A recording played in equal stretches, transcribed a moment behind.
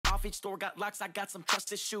off each store got locks, I got some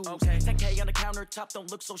trusted shoes. 10K on the countertop,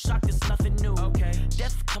 don't look so shocked, it's nothing new.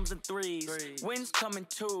 Death comes in threes, wins come in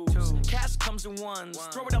twos, cash comes in ones.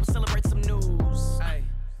 Throw it up, celebrate some news.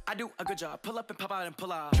 I do a good job, pull up and pop out and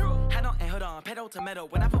pull out. Head on and hood on, pedal to metal.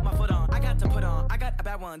 When I put my foot on, I got to put on. I got a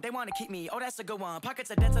bad one, they wanna keep me, oh that's a good one.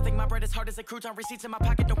 Pockets are dense, I think my bread is hard as a crouton. Receipts in my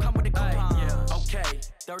pocket don't come with a coupon. Okay,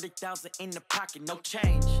 30,000 in the pocket, no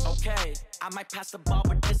change. Okay, I might pass the ball,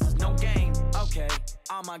 but this is no game. Okay,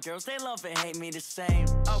 all my girls, they love and hate me the same.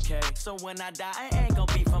 Okay, so when I die, I ain't gon'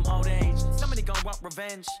 be from old age. Somebody gon' want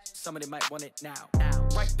revenge, somebody might want it now.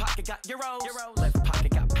 Right pocket got euros, left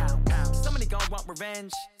pocket got pounds. Somebody gon' want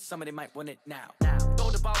revenge, somebody might want it now.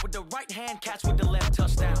 Throw the ball with the right hand, catch with the left,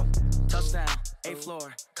 touchdown. Touchdown, 8th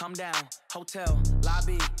floor, come down, hotel,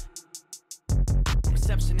 lobby.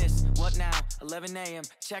 Receptionist, what now? 11 a.m.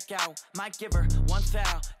 check out. Might give her one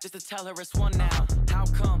foul just to tell her it's one now. How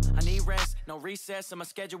come? I need rest, no recess in my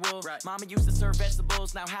schedule. Mama used to serve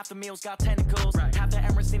vegetables, now half the meals got tentacles. Half the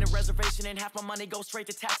Emirates need a reservation and half my money goes straight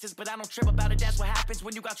to taxes. But I don't trip about it, that's what happens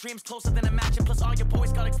when you got dreams closer than a match. And plus all your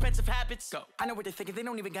boys got expensive habits. Go. I know what they're thinking, they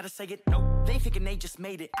don't even gotta say it. Nope. They thinking they just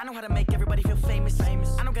made it. I know how to make everybody feel famous.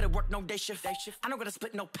 I don't gotta work no day shift. I don't gotta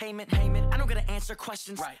split no payment. I don't gotta answer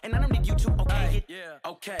questions. And I don't need you to okay it.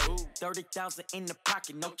 Okay, 30,000 in the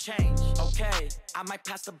pocket, no change. Okay, I might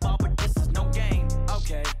pass the ball, but this is no game.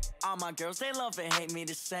 Okay, all my girls, they love and hate me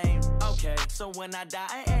the same. Okay, so when I die,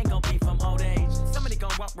 I ain't gon' be from old age. Somebody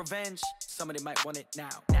gon' want revenge, somebody might want it now.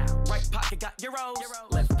 Right pocket got euros,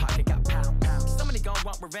 left pocket got pounds. Somebody gon'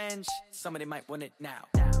 want revenge, somebody might want it now.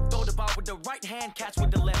 Throw the ball with the right hand, catch with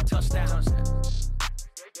the left, touchdown.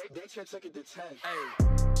 They check it to 10.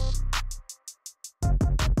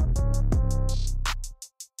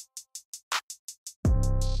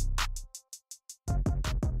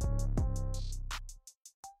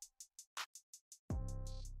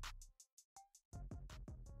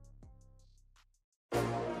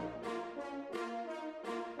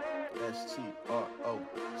 S-T-R-O.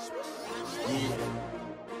 Yeah.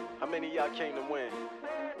 How many of y'all came to win?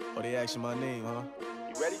 Oh, they asking my name, huh?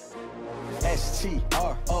 You ready?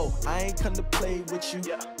 S-T-R-O. I ain't come to play with you.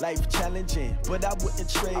 Life challenging, but I wouldn't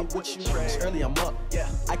trade with you. It's early, I'm up.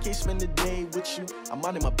 I can't spend the day with you. I'm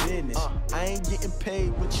out of my business. I ain't getting paid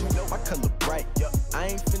with you. My color bright. I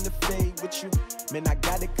ain't finna fade with you. Man, I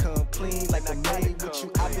gotta come clean like I made with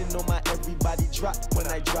you. I've been on my everybody drop when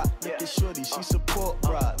I drop. Look at shorty, she support,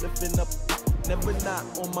 bruh. Lifting up, never not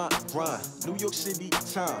on my grind. New York City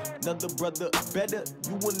time, another brother better,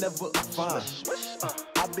 you will never find.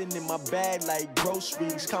 I've been in my bag like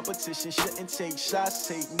groceries. Competition shouldn't take shots,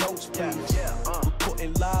 take notes, please.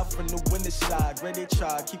 Reporting live from the winter side. Ready to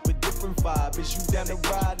try, keep a different vibe. Is you down the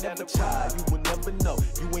ride, never tired. You will never know,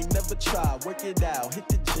 you ain't never tried. Work it out, hit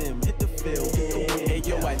the gym, hit the field, hit the wind. Hey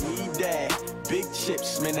yo, I need that. Big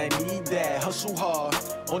chips, man, I need that. Hustle hard,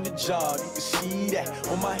 on the job, you can see that.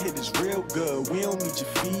 On my head is real good, we don't need your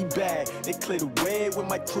feedback. They clear the way with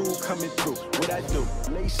my crew coming through. What I do?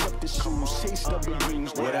 Lace up the shoes, chase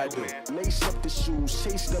W's. What I do? Lace up the shoes,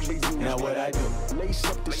 chase W's. Now what I do? Lace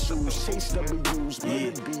up the shoes, chase W's.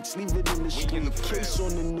 Murder beats, leave it in the street, case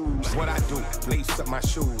on the news. What I do? Lace up my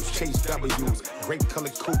shoes, chase W's. Grape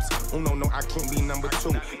colored coops. Oh no, I can't be number 2.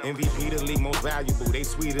 MVP the league most valuable. They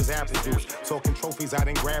sweet as apple juice. Talking trophies, I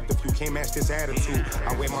done grabbed a few. Can't match this attitude.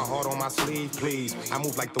 I wear my heart on my sleeve, please. I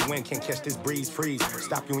move like the wind, can't catch this breeze, freeze.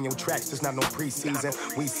 Stop you in your tracks, it's not no preseason.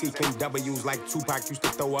 We seeking W's like Tupac used to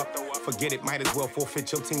throw up. Forget it, might as well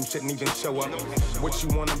forfeit, your team shouldn't even show up. What you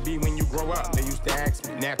wanna be when you grow up? They used to ask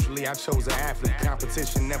me. Naturally, I chose an athlete.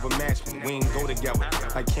 Competition never matched me. We ain't go together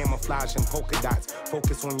like camouflage and polka dots.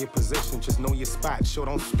 Focus on your position, just know your spot. Sure,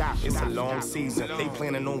 don't stop, it's a long season. They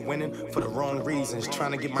planning on winning for the wrong reasons.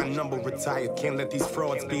 Trying to get my number retired, can't let these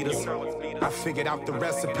frauds beat us. I figured out the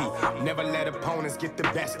recipe. Never let opponents get the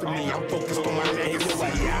best of me. I'm focused on my legacy. I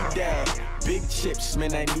need that. Big chips,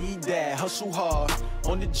 man, I need that. Hustle hard,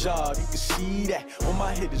 on the job, you can see that. On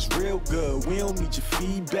my head is real good, we don't need your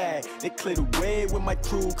feedback. They clear the way with my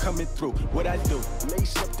crew coming through. What I do?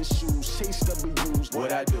 Lace up the shoes, chase W's.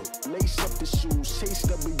 What I do? Lace up the shoes, chase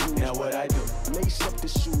W's. Now what I do? Lace up the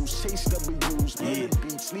shoes, chase W's. Murder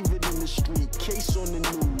beats, leave it in the street, case on the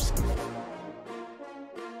news.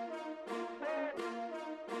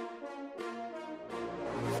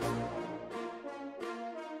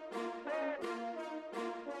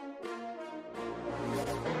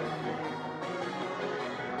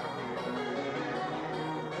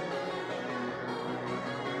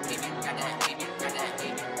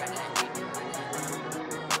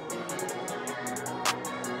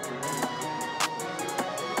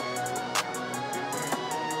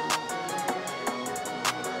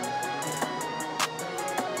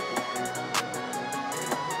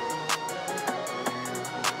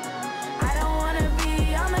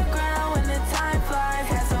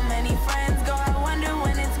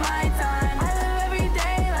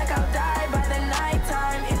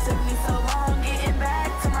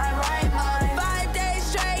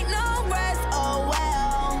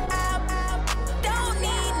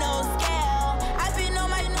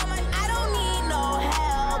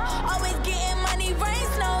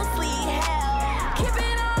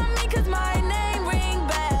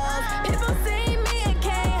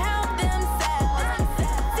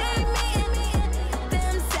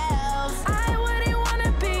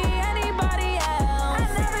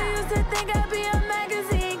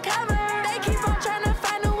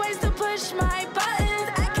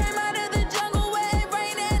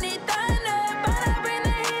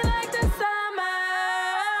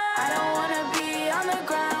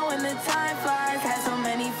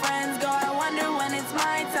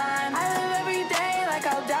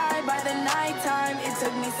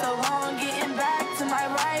 so long getting back to my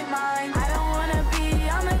right mind. I don't wanna be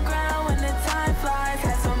on the ground when the time flies.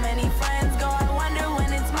 Had so many friends go, I wonder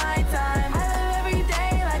when it's my time. I live every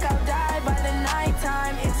day like I'll die by the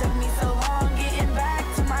nighttime. It took me so long getting back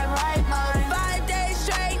to my right mind. 5 days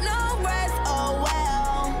straight, no rest, oh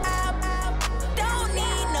well. I don't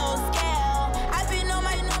need no scale. I've been on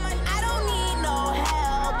my, I don't need no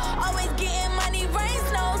help. Always getting money, rains,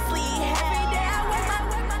 no sleep. Every day I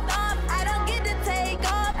work my thumb. I don't get to take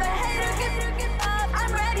off. A hater get up.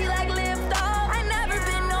 I'm ready like lift off. I never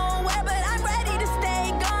been nowhere, but I'm ready to stay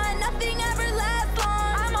gone. Nothing ever lasts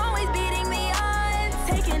long. I'm always beating the odds.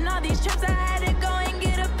 Taking all these trips, I had to go and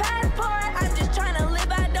get a passport. I'm just trying to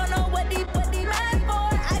live. I don't know what the mad for.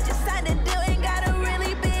 I just had to do it. Got a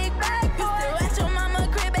really big bag for it. Still at your mama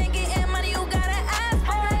crib and getting money. You gotta ask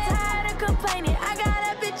for it. I got tired of complaining. I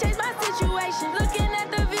gotta change my situation. Looking at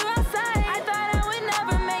the view outside, I thought I would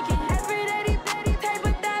never make it. Every day they pay,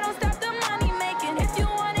 but that don't stop the money making. If you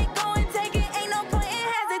want it, go and take it. Ain't no point in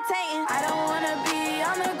hesitating. I don't wanna be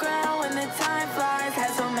on the ground when the time flies.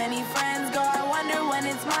 Had so many friends go, I wonder when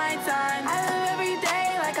it's my time. I live every day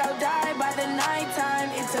like I'll die by the nighttime.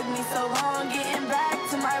 It took me so long getting back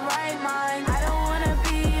to my right mind. I don't wanna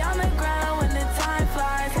be on the ground when the time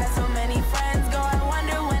flies. Had so many friends go, I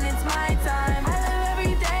wonder when it's my time. I live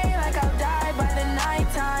every day like I'll die by the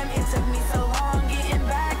nighttime. It took me so long getting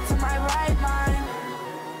back to my right mind.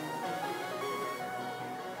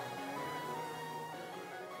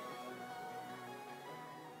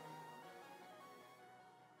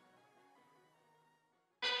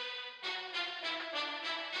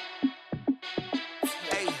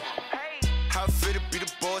 Hey, how it feel to be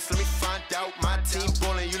the boss? Let me find out. My team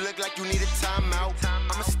ballin', you look like you need a timeout.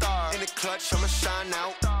 I'm a star in the clutch, I'ma shine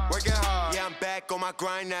out. Working hard, yeah, I'm back on my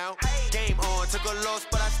grind now. Game on, took a loss,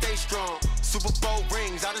 but I stay strong. Super Bowl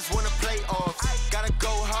rings, I just wanna play off. Gotta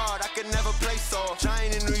go hard, I can never play soft.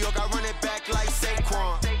 Giant in New York, I run it back like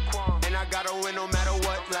Saquon. And I gotta win no matter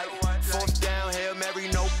what, like fourth down, Hail Mary,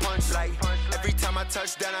 no punch. Like every time I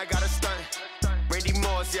touch down, I gotta stunt. Randy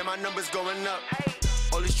Moss, yeah, my numbers going up.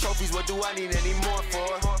 All these trophies, what do I need any more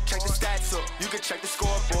for? Check the stats up, you can check the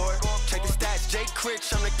scoreboard. Check the stats, Jake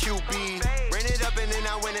Critch, I'm the QB. Ran it up and then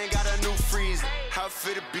I went and got a new freeze. How it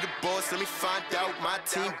feel to be the boss, let me find out. My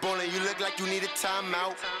team ballin', you look like you need a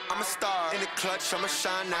timeout. I'm a star in the clutch, I'ma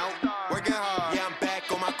shine out. Working hard, yeah, I'm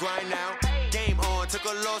back on my grind now. Game on, took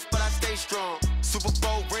a loss, but I stay strong. Super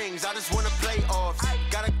Bowl rings, I just wanna play off.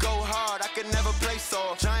 Gotta go hard, I can never play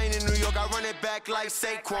soft. Giant in New York, I run it back like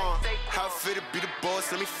Saquon. How it feel to be the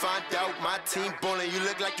boss, let me find out. My team ballin', you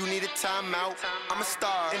look like you need a timeout. I'm a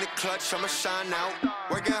star in the clutch, I'ma shine out.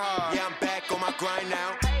 Working hard, yeah, I'm back on my grind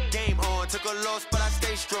now. Game on, took a loss, but I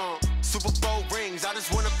stay strong. Super Bowl rings, I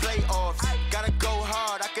just wanna play off. Gotta go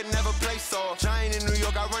hard, I can never play soft. Giant in New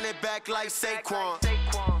York, I run it back like Saquon.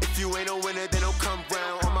 If you ain't a winner, then don't come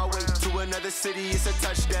round. On my way to another city, it's a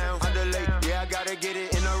touchdown. Underlay, yeah, I gotta get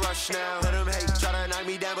it in a rush now. Let them hate, try to knock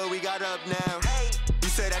me down, but we got up now. You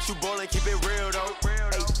say that you ballin', keep it real though.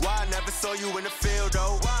 Hey, why I never saw you in the field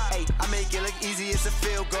though? Hey, I make it look easy, it's a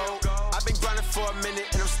field goal. I've been grinding for a minute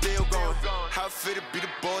and I'm still going. How it feel to be the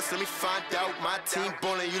boss, let me find out. My team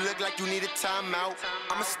ballin', you look like you need a timeout.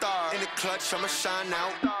 I'm a star in the clutch, I'ma shine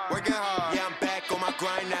out. Working hard, yeah, I'm back on my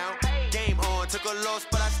grind now. Game on, took a loss,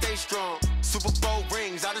 but I stay strong. Super Bowl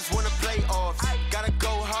rings, I just wanna play off. Gotta go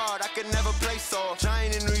hard, I can never play soft.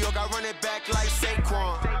 Giant in New York, I run it back like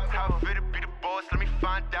Saquon. How it feel to be the boss, let me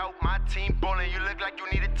find out. My team ballin', you look like you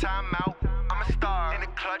need a timeout. I'm a star in the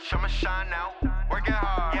clutch, I'ma shine out. Working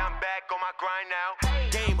hard, yeah, I'm back on my grind now.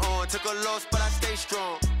 Game on, took a loss, but I stay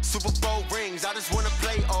strong. Super Bowl rings, I just wanna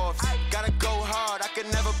play off. Gotta go hard, I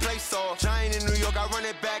can never play soft. Giant in New York, I run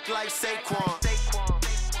it back like Saquon.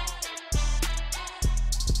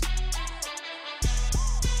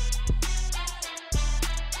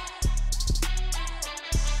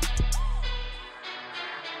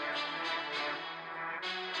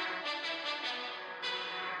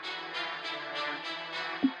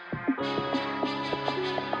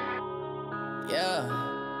 Yeah.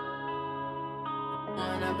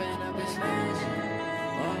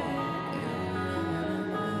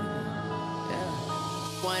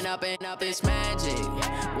 One up and up, it's magic.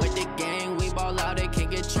 With the gang, we ball out, it can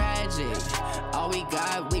get tragic. All we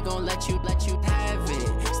got, we gon' let you have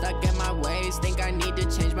it. Stuck in my ways, think I need to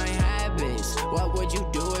change my habits. What would you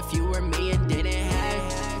do if you were me and didn't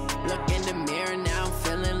have it? Look in the mirror, now I'm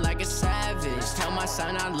feeling like a savage. Tell my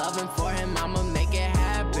son I love him, for him I'ma make it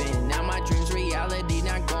happen. Now my dream's reality,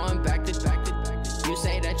 not going back to. You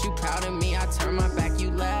say that you proud of me, I turn my back,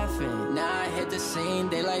 you laughing. Now I hit the scene,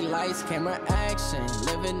 they like lights, camera, action.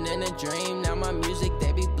 Living in a dream, now my music,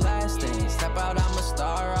 they be Step out, I'm a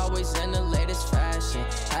star, always in the latest fashion.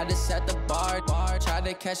 Had to set the bar, try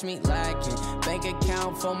to catch me lacking. Bank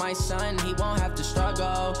account for my son, he won't have to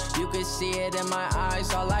struggle. You can see it in my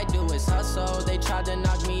eyes, all I do is hustle. They tried to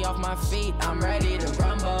knock me off my feet, I'm ready to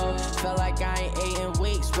rumble. Felt like I ain't ate in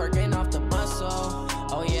weeks, working off the muscle.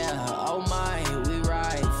 Oh yeah, oh my, we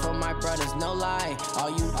ride for my brothers, no lie. All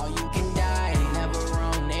you can die, never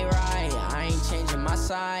wrong, they right. I ain't changing my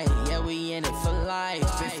side, yeah, we in it for life.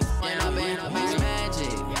 And I've been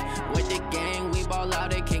magic. With the gang, we ball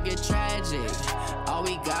out, it can get tragic. All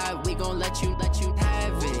we got, we gon' let you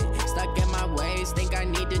have it. Stuck in my ways, think I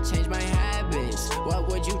need to change my habits. What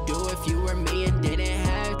would you do if you were me and didn't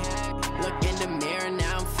have it? Look in the mirror,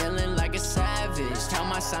 now I'm feeling like a savage. Tell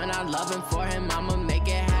my son I love him, for him I'ma make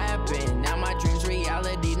it happen. Now my dream's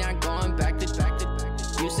reality, not going back to.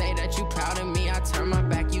 You say that you proud of me, I turn my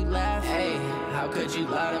back, you laugh. Hey, how could you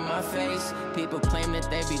lie to my face? People claim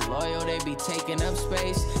that they be loyal, they be taking up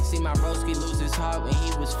space. See my broski lose his heart when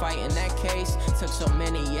he was fighting that case. Took so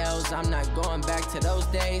many yells, I'm not going back to those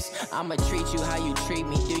days. I'ma treat you how you treat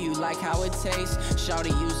me, do you like how it tastes?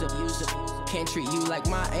 Shawty, use it, can't treat you like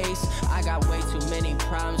my ace. I got way too many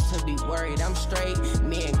problems to be worried, I'm straight.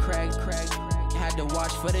 Me and Craig had to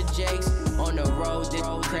watch for the Jakes. On the road, this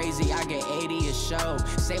crazy, I get 80 a show.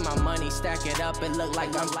 Save my money, stack it up, it look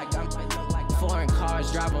like I'm foreign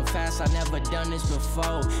cars, driving fast, I never done this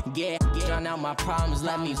before. Drown out my problems,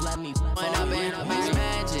 let me When I've been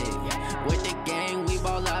magic. With the gang, we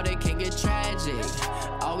ball out, it can get tragic.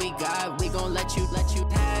 All we got, we gon' let you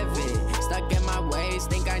have it. Stuck in my ways,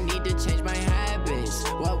 think I need to change my habits.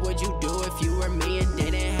 What would you do if you were me and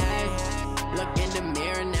didn't have it? Look in the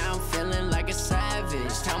mirror, now I'm feeling like a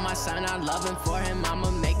savage. Tell my son I love him, for him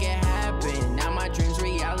I'ma make it happen. Now my dream's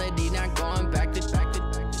reality, not going back to.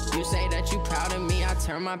 You say that you proud of me, I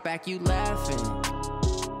turn my back, you laughing.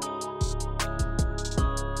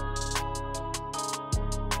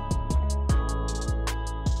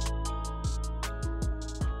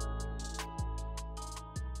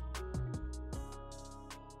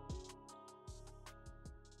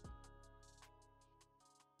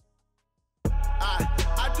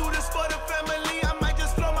 I do this for the family, I might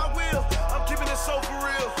just blow my wheel. I'm keeping it so for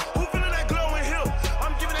real. Who feeling that glowing hill?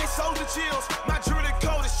 I'm giving they soldier chills. My jewelry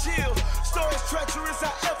coat is chill. Stories treacherous,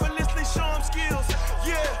 I effortlessly show them skills.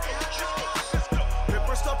 Yeah.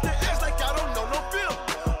 Paper stuff the edge like I don't know no feel.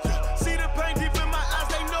 See the pain deep in my eyes,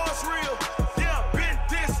 they know it's real. Yeah, been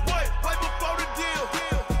this way, right before the deal.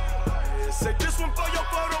 Say this one for your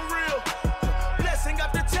photo real. Blessing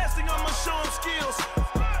after testing, I'ma show them skills.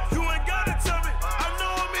 You ain't gotta tell me, I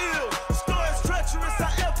know I'm ill. Stories treacherous, I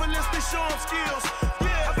effortlessly show them skills.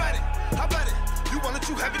 Yeah, how about it? You want it,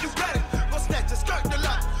 you have it, you got it. Go snatch it, skirt the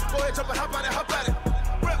lot. Go ahead, jump it, how about it?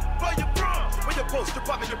 Rep for your prom, when your post, your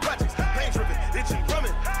poppin', your projects. Pain driven, itching,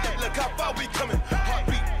 drumming. Look how far we coming.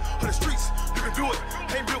 Heartbeat on the streets, you can do it.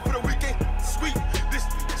 Ain't built for the weekend, sweet. This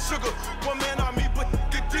sugar, one man army, but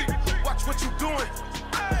get deep. Watch what you doing.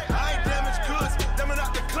 I ain't damaged goods, damn it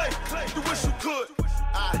out the clay. You wish you could.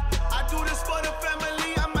 I do this for the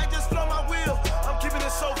family, I might just blow my wheel. I'm keeping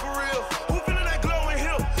it so for real. Who feeling that glowing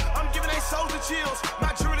hill? I'm giving they soldier chills.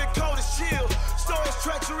 My jewelry coat is chill. Stories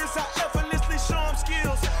treacherous, I effortlessly show them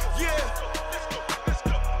skills. Yeah.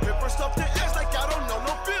 Paper stuff the edge like I don't know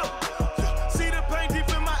no feel. See the pain deep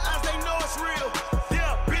in my eyes, they know it's real.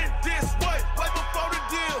 Yeah, been this way, right before the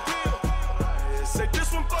deal. Say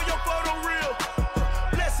this one for your photo real.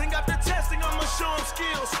 Blessing after testing, I'ma show them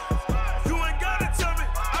skills. You ain't gotta tell me,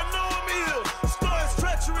 I know I'm ill. Stories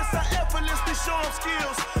treacherous, I effortlessly show them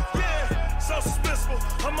skills. Yeah, so suspenseful,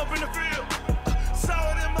 I'm up in the field. Saw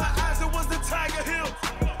it in my eyes, it was the Tiger Hill.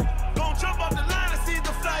 Gon' jump off the line and see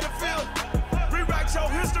the flight of field. Rewrite your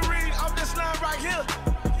history off this line right here.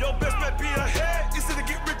 Your best bet be ahead, easy to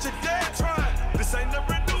get rich or dead trying. This ain't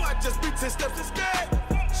never new, I just be 10 steps instead.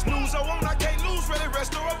 Snooze I won't, I can't lose, ready,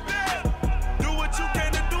 rest or a bed. Do what you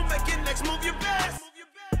can to do, make your next move your best.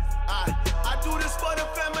 I do this for the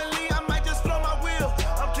family, I might just blow my wheel.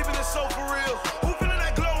 I'm keeping it so for real. Who feeling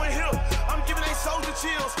that glowing hill? I'm giving they soldier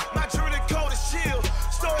chills. My jewelry coat is chill.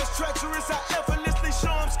 Stories treacherous, I effortlessly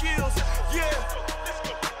show them skills. Yeah.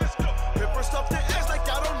 Paper stuff the edge like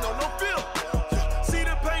I don't know no feel. See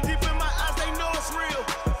the pain deep in my eyes, they know it's real.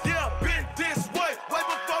 Yeah, been this way, right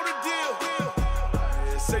before the deal.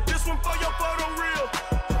 Say this one for your photo real.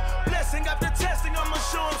 Blessing after testing, I'ma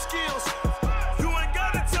show them skills. You ain't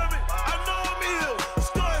gotta tell me, I know I'm ill.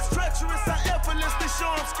 Stories treacherous, I effortlessly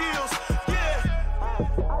show them skills. Yeah.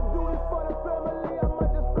 I do this for the family, I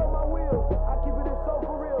might just blow my wheel. I keep it so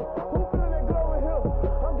for real. Who feeling that glowing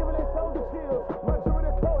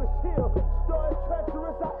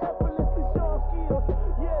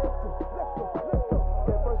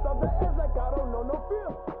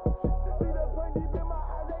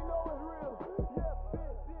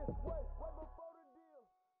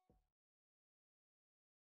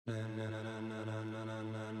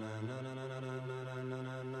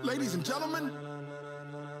ladies and gentlemen.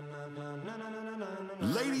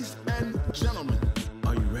 Ladies and gentlemen.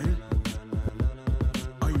 Are you ready?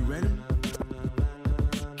 Are you ready?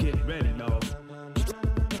 Get ready, dog.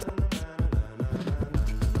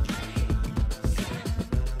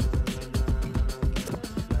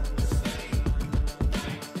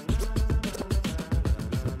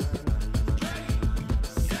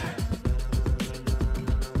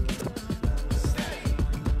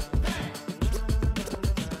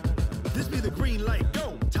 This be the green light,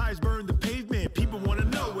 go. Tires burn the pavement. People wanna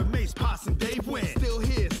know where Mace, Potts, and Dave went. Still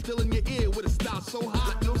here, still in your ear with a style so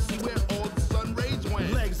hot, you'll see where all the sun rays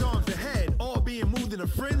went. Legs, arms, and head, all being moved in a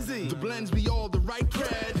frenzy. The blends be all the right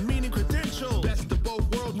cred, meaning credentials. Best of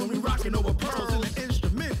both worlds when we rockin' over pearls in the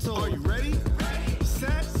instrumental. Are you ready?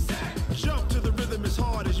 Set, jump to the rhythm as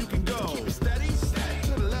hard as you can go. Keep it steady,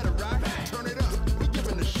 to the letter right. Turn it up, we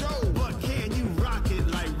giving the show. But can you rock it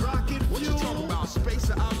like rocket fuel? What you talking about? Space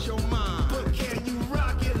or out your mind? But can you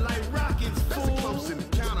rock it like rockets, fool? That's a close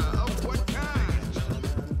encounter of what kind?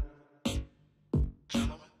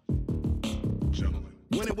 Gentlemen.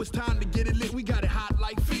 When it was time to get it lit, we got it hot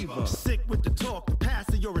like fever. Sick with the talk, the pass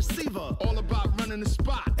to your receiver. All about running the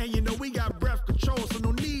spot. And you know we got breath control, so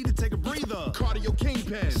no need to take a breather. Cardio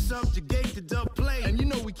kingpin. Subjugate the dub play. And you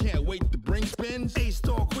know we can't wait to bring spins.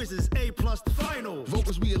 A-star quizzes, A+ the final.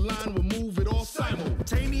 Vocals we align, we'll move it all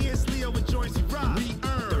simultaneously over joints we rock. We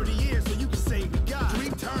earn 30 years so you can say we got 3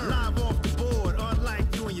 turns. Live off the board,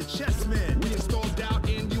 unlike you and your chess men. We install doubt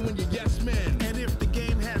in you and your yes men. And if the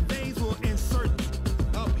game had veins, we'll insert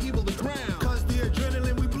upheaval the ground. Cause the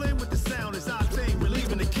adrenaline we blend with the sound is our thing,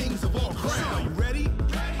 relieving the kings of all crowns. So are you ready?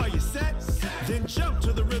 Are you set? Then jump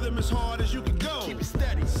to the rhythm as hard as you can go. Keep it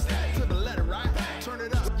steady, to the letter right. Turn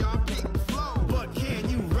it up, y'all peak the flow. But can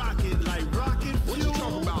you rock it like rocket fuel? What you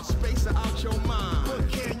talking about? Space or out your mind? But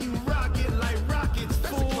can you rock it like rockets,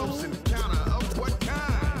 fool? That's a close encounter of what kind?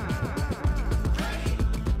 Ready,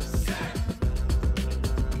 set,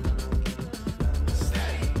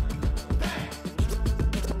 stay back.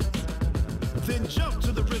 Then jump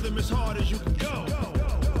to the rhythm as hard as you can go.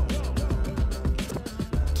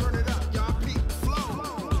 Turn it up, y'all peak the flow.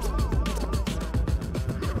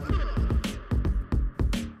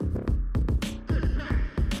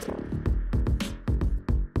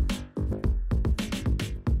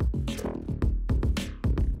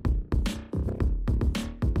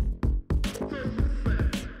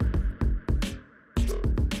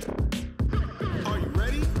 Are you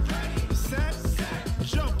ready? Set,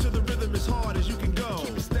 jump to the rhythm as hard as you can go.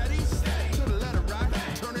 Keep it steady, to the letter right.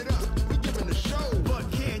 Turn it up, we giving the show.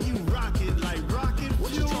 But can you rock it like rocket fuel?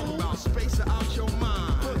 What you talking about? Space or out your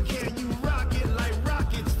mind? But can you rock it like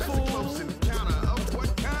rockets, fool? That's a close encounter of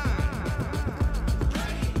what kind?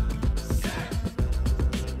 Ready, set,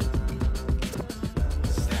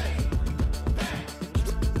 stay back.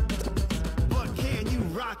 But can you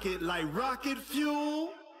rock it like rocket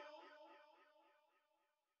fuel?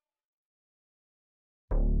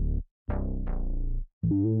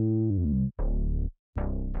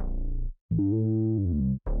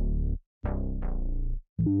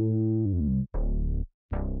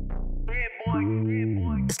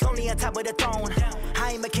 It's lonely on top of the throne.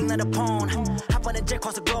 I ain't a king, not a pawn. Hop on a jet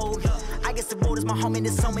across the globe. I guess the world is my home and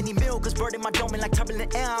there's so many milkers. Bird in my dome and like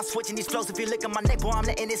turbulent air. I'm switching these flows. If you look at my neck, boy, I'm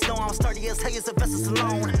letting it snow. I'm sturdy as hell as a vessel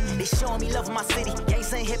alone. They showing me love in my city. Gang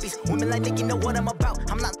saying hippies. Women like Nicky know what I'm about.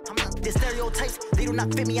 I'm not. The stereotypes, they do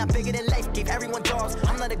not fit me. I'm bigger than life. Gave everyone dogs.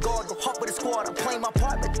 I'm not a guard. Go hawk with a squad. I'm playing my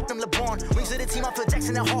part, but them LeBron. Rings to the team. I feel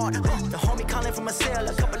Jackson and hard. The homie calling from a cell.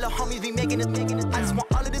 A couple of homies be making it. I just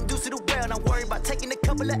want all of them dudes to do well. Not worry about taking a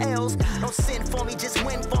couple of L's. Don't sin for me, just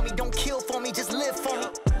win for me. Don't kill for me, just live for me.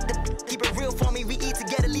 Keep it real for me. We eat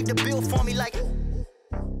together, leave the bill for me like.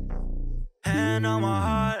 Hand on my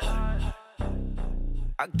heart,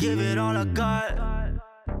 I give it all I got.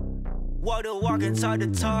 Walk the walk and talk the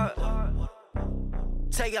talk.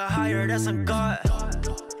 Take it higher, that's a God.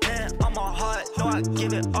 Hand on my heart, no, I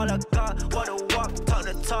give it all I got. Walk the walk, talk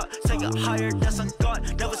the talk. Take it higher, that's a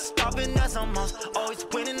God. Never stopping, that's a must. Always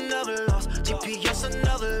winning, never lost. GPS, I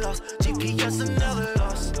never lost. GPS, I never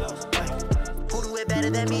lost. Who do it better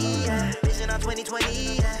than me? Yeah. Vision on 2020.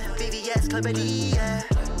 Yeah. VVS, Clippity. Yeah.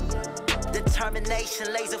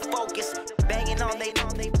 Determination, laser focus. Banging on they know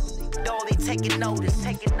they taking notice.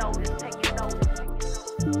 Taking notice.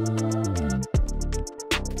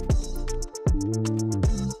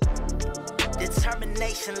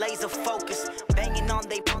 Determination, laser focus. Banging on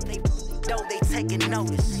they know they taking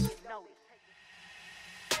notice.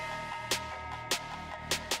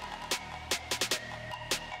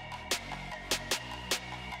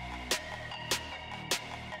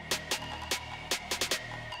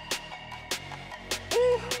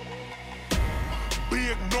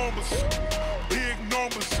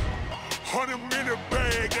 100-minute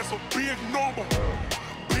bag, that's a big number.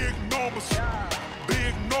 Big numbers,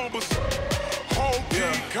 big numbers. Whole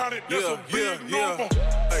team counted, that's a big number.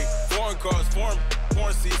 Hey, foreign cars,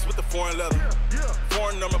 foreign seats with the foreign leather.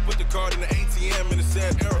 Foreign number, put the card in the ATM in the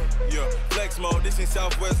sad era. Yeah, flex mode, this ain't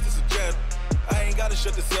Southwest, this is jet. I ain't gotta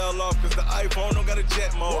shut the cell off, cause the iPhone don't got a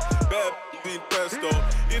jet mode. Bad need pesto.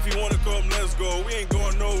 If you wanna come, let's go. We ain't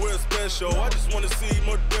going nowhere special. I just wanna see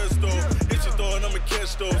Modesto. Hit your throw and I'ma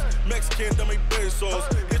catch those. Mexican, don't make pesos.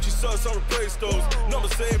 Hit your sauce, I'll replace those. Number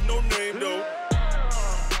saved, no name though.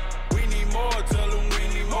 We need more, tell them we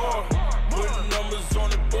need more. Putting numbers on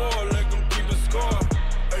the board, let them keep a score.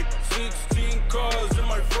 Hey, 16 cars in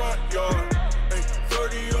my front yard. Hey,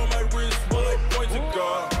 30 on my wrist, bullet points of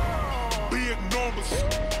God. Big numbers,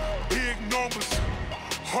 big numbers.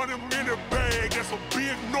 100-minute bag, that's a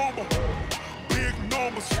big number. Big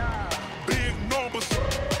numbers, big numbers.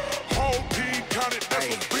 Whole team counted,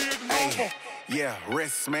 that's a big number. Yeah,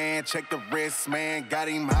 wrist man, check the wrist man, got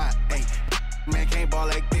him hot. Ay, man can't ball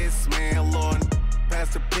like this, man. Lord,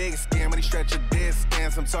 past the pig skin when he stretch a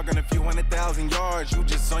distance. I'm talking a few 100,000 yards, you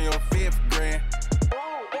just on your 5th grand.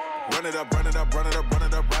 Run it up, run it up, run it up, run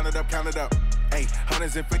it up, run it up, count it up. Ay,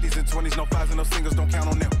 100s and 50s and 20s, no 5s and no singles, don't count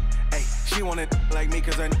on them. Ay, she want it like me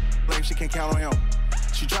cause her lame, she can't count on him.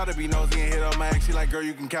 She try to be nosy and hit up my ex, she like, girl,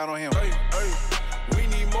 you can count on him. Hey, we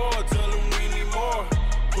need more, tell them we need more.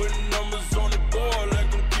 Putting numbers on the board, let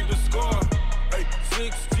them keep the score. Hey,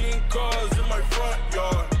 16 cars in my front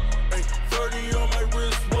yard. Hey, 30 on my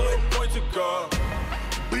wrist, bullet points of God.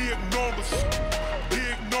 Big numbers,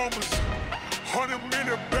 big numbers.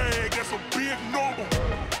 100-minute bag, that's a big number.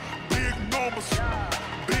 Big numbers,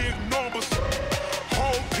 big numbers.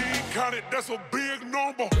 Whole team counted, that's a big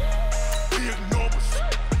number. Big numbers,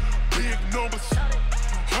 big numbers.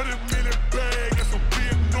 100-minute bag, that's a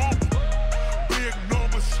big number. Big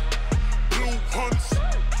numbers, blue hunts.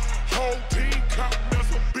 Whole team counting,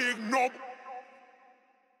 that's a big number.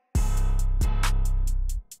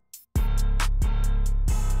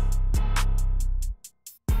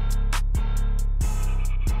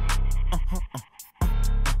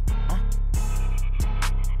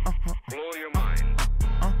 Blow your mind.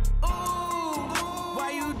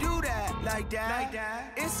 Why you do that like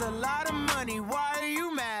that? It's a lot of money. Why are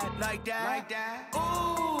you mad like that? Ooh,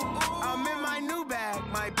 I'm in my new bag,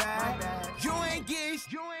 my bad. You ain't get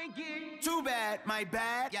too bad, my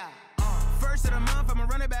bad. Yeah. First of the month, I'ma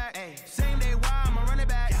run it back. Ay. Same day, why I'ma run it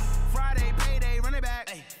back. Friday, payday, run it back.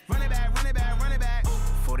 Ay. Run it back, run it back, run it back.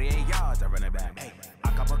 48 yards, I run it back. Ay.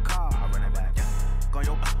 I cop a car, I run it back. Go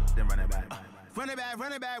your then run it back. Run it back,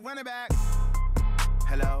 run it back, run it back.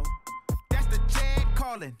 Hello? That's the check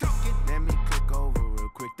calling. Let me click over real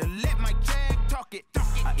quick to let my check talk it.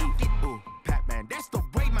 I eat it, ooh, Pac-Man. That's the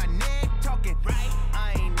way my neck talking. Right?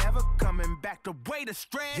 I ain't never coming back. The way the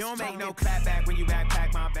stress. You don't make no clap back when you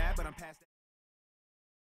backpack, my bad, but I'm past that.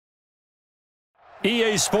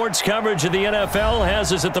 EA Sports coverage of the NFL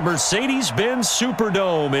has us at the Mercedes-Benz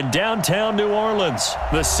Superdome in downtown New Orleans.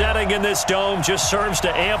 The setting in this dome just serves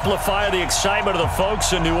to amplify the excitement of the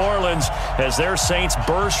folks in New Orleans as their Saints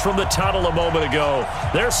burst from the tunnel a moment ago.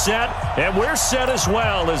 They're set, and we're set as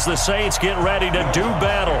well as the Saints get ready to do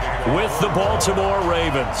battle with the Baltimore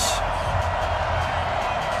Ravens.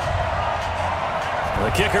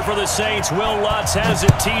 The kicker for the Saints, Will Lutz, has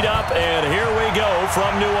it teed up, and here we go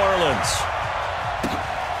from New Orleans.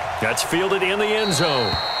 That's fielded in the end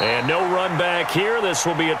zone. And no run back here. This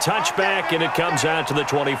will be a touchback, and it comes out to the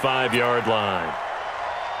 25-yard line.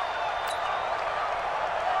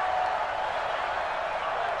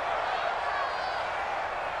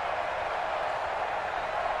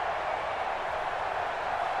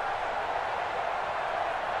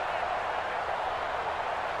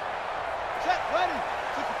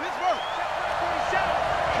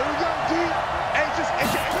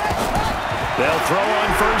 They'll throw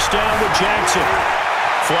on first down with Jackson.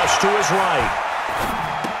 Flush to his right.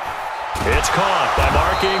 It's caught by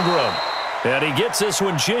Mark Ingram. And he gets this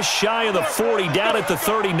one just shy of the 40, down at the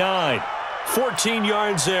 39. 14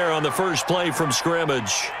 yards there on the first play from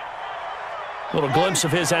scrimmage. A little glimpse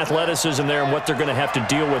of his athleticism there and what they're going to have to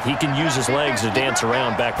deal with. He can use his legs to dance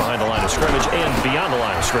around back behind the line of scrimmage and beyond the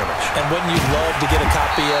line of scrimmage. And wouldn't you love to get a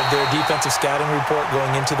copy of their defensive scouting report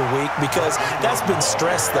going into the week? Because that's been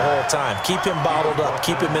stressed the whole time. Keep him bottled up.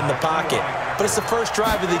 Keep him in the pocket. But it's the first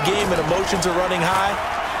drive of the game and emotions are running high.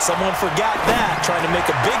 Someone forgot that, trying to make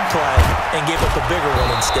a big play and gave up a bigger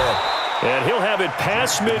one instead. And he'll have it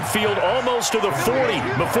past midfield almost to the 40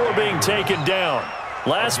 before being taken down.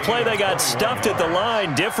 Last play, they got stuffed at the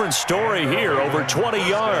line. Different story here, over 20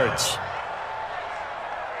 yards.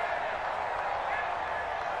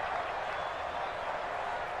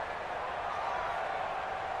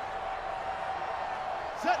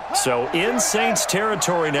 So in Saints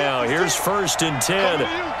territory now. Here's 1st and 10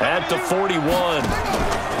 at the 41.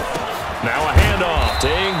 Now a handoff to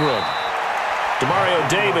Ingram. Demario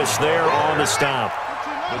Davis there on the stop.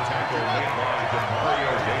 The tackle made by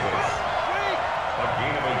Demario Davis. A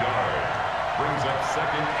gain of a yard. Brings up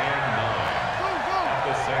 2nd and 9. At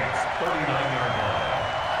the Saints 39-yard line.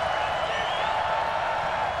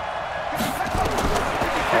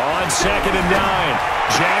 On 2nd and 9.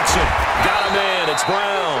 Jackson got him in. It's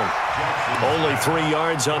Brown. Only 3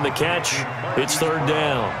 yards on the catch. It's 3rd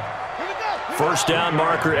down. 1st down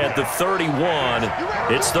marker at the 31.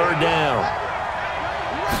 It's 3rd down.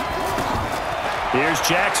 Here's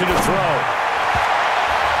Jackson to throw.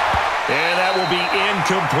 And that will be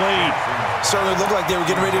incomplete. Certainly looked like they were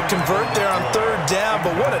getting ready to convert there on 3rd down,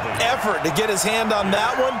 but what an effort to get his hand on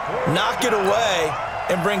that one, knock it away,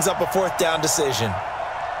 and brings up a 4th down decision.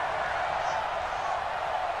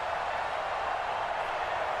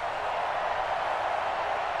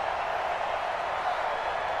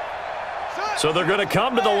 So they're going to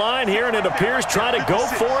come to the line here, and it appears try to go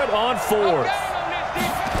for it on 4th.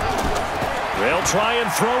 They'll try and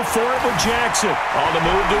throw for it with Jackson on the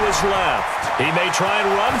move to his left. He may try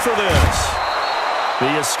and run for this.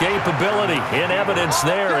 The escapability in evidence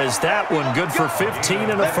there is that one good for 15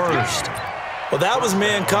 and a 1st. Well, that was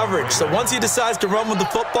man coverage. So once he decides to run with the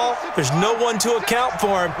football, there's no one to account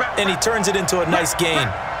for him, and he turns it into a nice gain.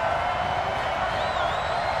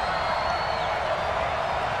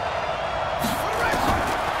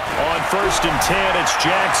 On 1st and 10, it's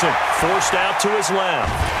Jackson forced out to his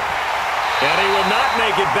left. And he will not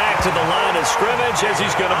make it back to the line of scrimmage as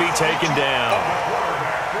he's going to be taken down.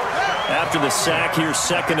 After the sack, here's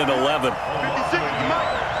 2nd and 11.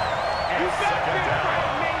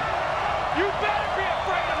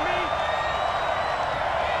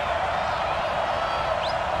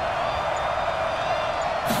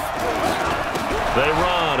 They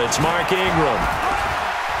run. It's Mark Ingram.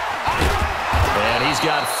 And he's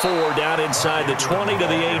got 4 down inside the 20 to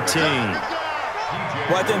the 18.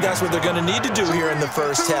 Well, I think that's what they're going to need to do here in the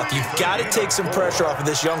 1st half. You've got to take some pressure off of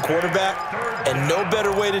this young quarterback, and no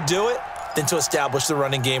better way to do it than to establish the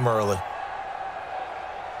running game early.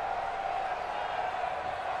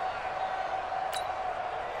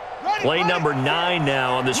 Play number 9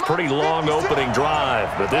 now on this pretty long opening drive,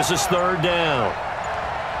 but this is 3rd down.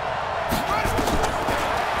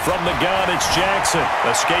 From the gun, it's Jackson,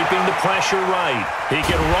 escaping the pressure right. He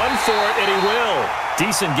can run for it, and he will.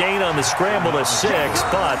 Decent gain on the scramble to 6,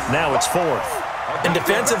 but now it's 4th. And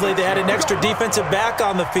defensively, they had an extra defensive back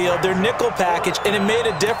on the field, their nickel package, and it made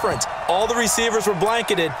a difference. All the receivers were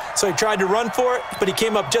blanketed, so he tried to run for it, but he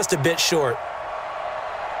came up just a bit short.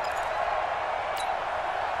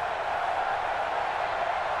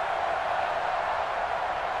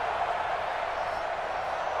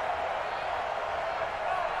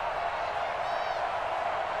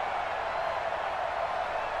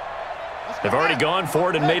 They've already gone for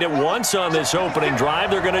it and made it once on this opening drive.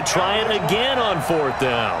 They're going to try it again on 4th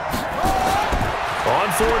down. On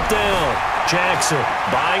 4th down, Jackson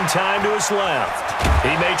buying time to his left. He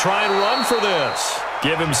may try and run for this.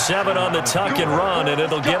 Give him 7 on the tuck and run, and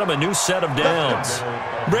it'll get him a new set of downs.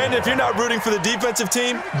 Brandon, if you're not rooting for the defensive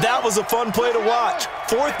team, that was a fun play to watch.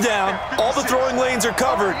 4th down, all the throwing lanes are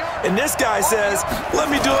covered, and this guy says, let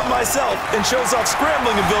me do it myself, and shows off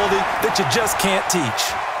scrambling ability that you just can't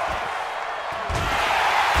teach.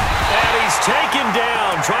 Taken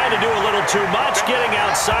down, trying to do a little too much, getting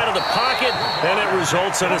outside of the pocket, and it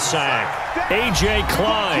results in a sack. A.J.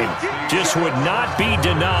 Klein just would not be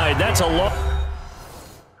denied. That's a low.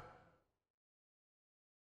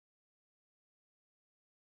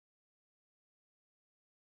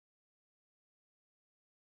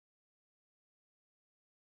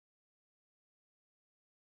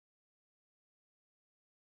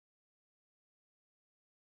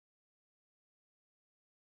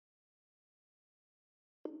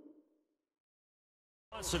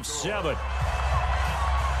 Of 7.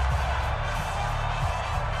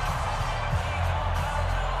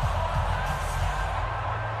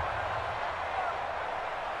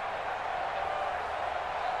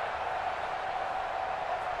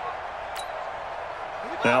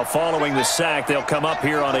 Now following the sack, they'll come up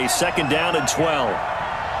here on a 2nd down and 12.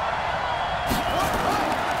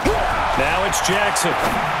 Now it's Jackson.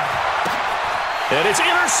 And it's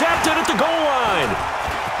intercepted at the goal line.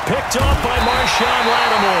 Picked off by Marshawn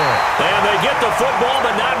Lattimore. And they get the football,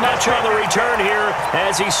 but not much on the return here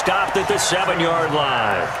as he stopped at the 7-yard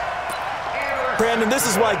line. Brandon, this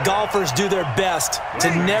is why golfers do their best to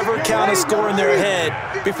never count a score in their head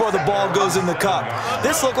before the ball goes in the cup.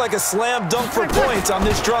 This looked like a slam dunk for points on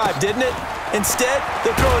this drive, didn't it? Instead,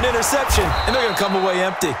 they'll throw an interception, and they're going to come away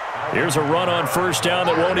empty. Here's a run on first down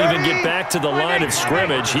that won't even get back to the line of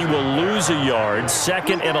scrimmage. He will lose a yard,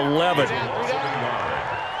 2nd and 11.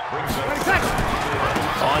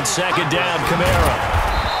 On 2nd down, Kamara.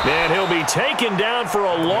 And he'll be taken down for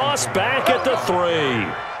a loss back at the 3.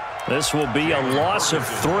 This will be a loss of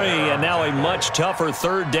 3, and now a much tougher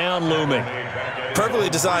 3rd down looming. Perfectly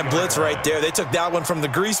designed blitz right there. They took that one from the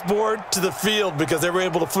grease board to the field because they were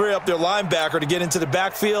able to free up their linebacker to get into the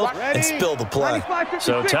backfield and spill the play.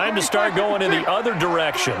 So time to start going in the other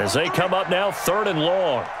direction as they come up now 3rd and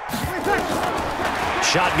long.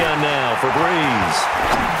 Shotgun now for Breeze.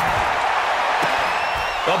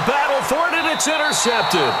 A battle for it, and it's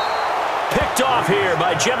intercepted. Picked off here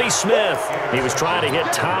by Jimmy Smith. He was trying to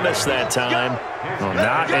hit Thomas that time. Well,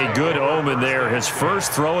 not a good omen there. His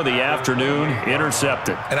first throw of the afternoon,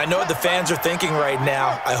 intercepted. And I know what the fans are thinking right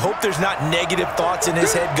now. I hope there's not negative thoughts in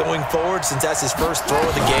his head going forward since that's his first throw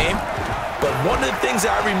of the game. But one of the things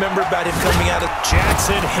I remember about him coming out of...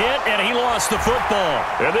 Jackson hit, and he lost the football.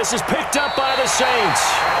 And this is picked up by the Saints.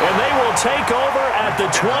 And they will take over at the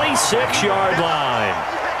 26-yard line.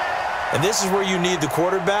 And this is where you need the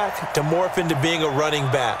quarterback to morph into being a running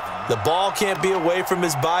back. The ball can't be away from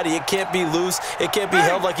his body. It can't be loose. It can't be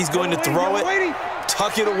held like he's going to throw it.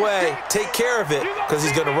 Tuck it away. Take care of it because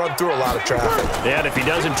he's going to run through a lot of traffic. Yeah, and if he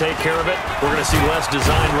doesn't take care of it, we're going to see less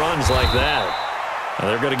design runs like that. Now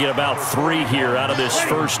they're going to get about 3 here out of this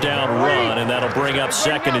first down run, and that'll bring up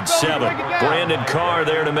 2nd and 7. Brandon Carr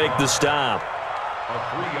there to make the stop. A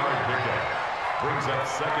 3-yard pickup brings up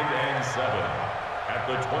 2nd and 7 at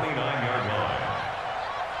the 29-yard line.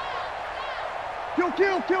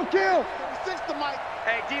 Kill. System, Mike.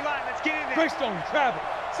 Hey, D-line, let's get in there. Greystone, travel.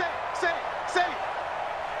 Say it.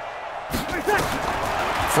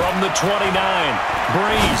 From the 29,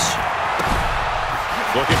 Breeze.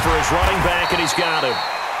 Looking for his running back, and he's got him.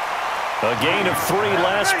 A gain of 3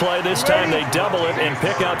 last play. This time they double it and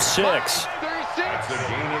pick up 6. That's a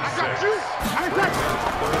gain of 6.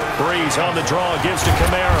 Breeze on the draw, gives to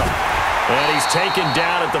Kamara. And he's taken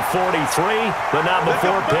down at the 43, but not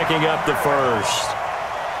before picking up the first.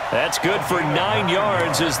 That's good for 9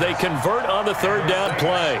 yards as they convert on the 3rd down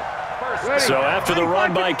play. So after the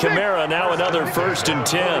run by Kamara, now another 1st and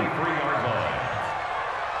 10.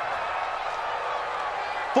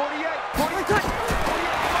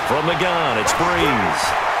 From the gun, it's Breeze.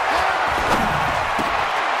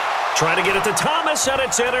 Trying to get it to Thomas, and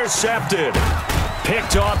it's intercepted.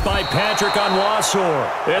 Picked off by Patrick on Wassor.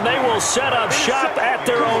 And they will set up shop at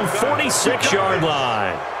their own 46-yard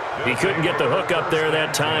line. He couldn't get the hook up there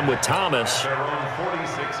that time with Thomas.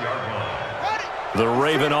 The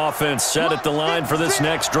Raven offense set at the line for this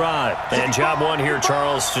next drive. And job 1 here,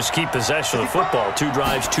 Charles, just keep possession of the football. 2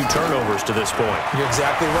 drives, 2 turnovers to this point. You're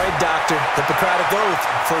exactly right, Doctor. Hippocratic oath.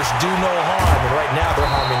 First, do no harm. And right now, they're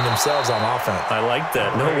harming themselves on offense. I like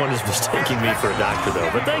that. No one is mistaking me for a doctor,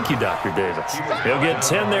 though. But thank you, Dr. Davis. He'll get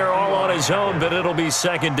 10 there all on his own, but it'll be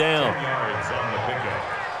 2nd down. 10 yards on the pickup.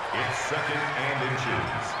 It's 2nd and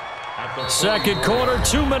inches. At the 2nd quarter,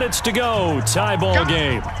 2 minutes to go. Tie ball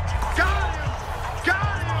game.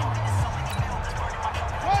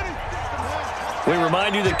 We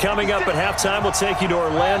remind you that coming up at halftime, we'll take you to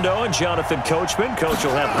Orlando and Jonathan Coachman. Coach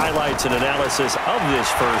will have highlights and analysis of this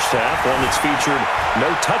first half, one that's featured no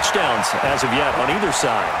touchdowns as of yet on either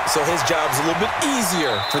side. So his job's a little bit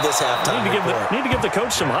easier for this halftime. Need to give the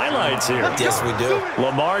coach some highlights here. Yes, we do.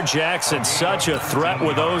 Lamar Jackson, such a threat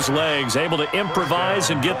with those legs, able to improvise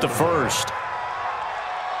and get the first.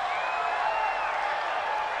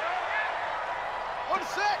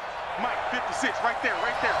 Mike, 56, right there,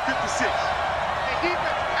 56.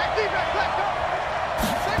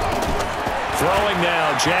 Throwing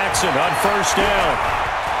now, Jackson on first down.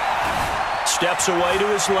 Steps away to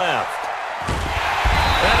his left.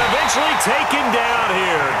 And eventually taken down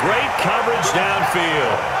here. Great coverage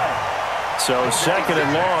downfield. So 2nd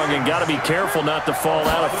and long, and got to be careful not to fall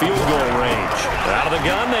out of field goal range. Out of the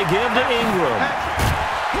gun, they give to Ingram.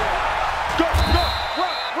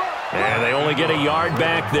 And they only get a yard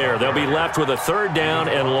back there. They'll be left with a 3rd down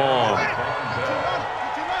and long.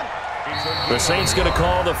 The Saints going to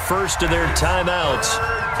call the first of their timeouts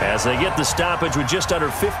as they get the stoppage with just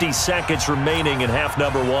under 50 seconds remaining in half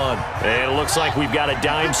number 1. And it looks like we've got a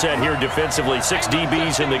dime set here defensively. 6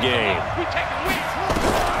 DBs in the game.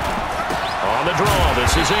 On the draw,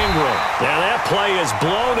 this is Ingram. And that play is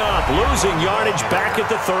blown up, losing yardage back at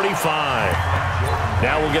the 35.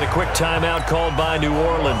 Now we'll get a quick timeout called by New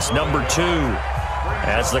Orleans, number 2.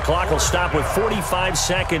 as the clock will stop with 45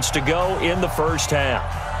 seconds to go in the first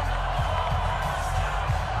half.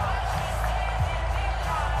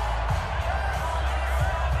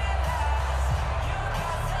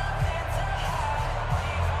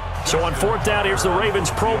 So on fourth down, here's the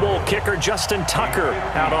Ravens Pro Bowl kicker, Justin Tucker,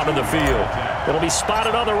 out onto the field. It'll be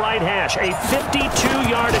spotted on the right hash, a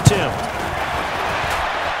 52-yard attempt.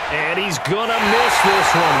 And he's going to miss this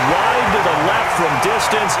one wide to the left from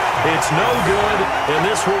distance. It's no good, and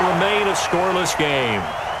this will remain a scoreless game.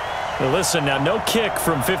 Now listen, now no kick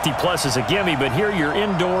from 50-plus is a gimme, but here you're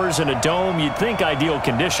indoors in a dome. You'd think ideal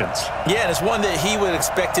conditions. Yeah, and it's one that he would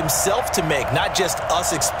expect himself to make, not just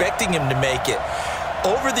us expecting him to make it.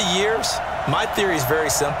 Over the years, my theory is very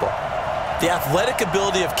simple. The athletic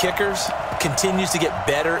ability of kickers continues to get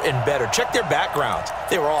better and better. Check their backgrounds.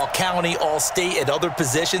 They were all county, all state, at other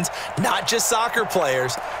positions, not just soccer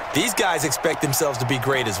players. These guys expect themselves to be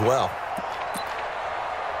great as well.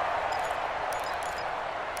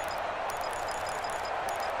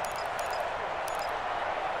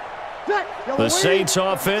 The Saints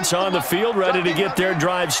offense on the field, ready to get their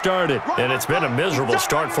drive started. And it's been a miserable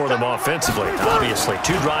start for them offensively. Obviously,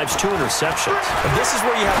 2 drives, 2 interceptions. And this is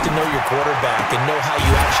where you have to know your quarterback and know how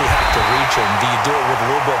you actually have to reach him. Do you do it with a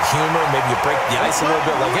little bit of humor? Maybe you break the ice a little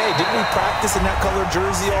bit, like, hey, didn't we practice in that color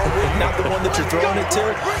jersey all week? Not the one that you're throwing it to?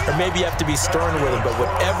 Or maybe you have to be stern with him. But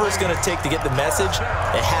whatever it's going to take to get the message,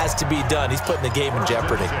 it has to be done. He's putting the game in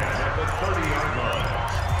jeopardy.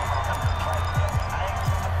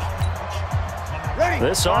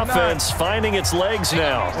 This offense finding its legs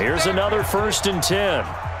now. Here's another 1st and 10.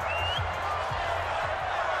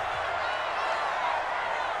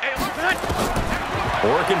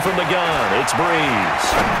 Working from the gun, it's Breeze.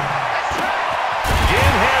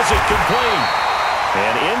 Again has it complete.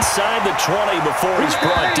 And inside the 20 before he's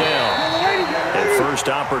brought down. And first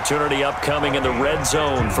opportunity upcoming in the red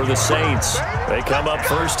zone for the Saints. They come up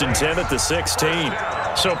 1st and 10 at the 16.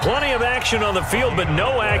 So plenty of action on the field, but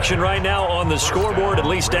no action right now on the scoreboard, at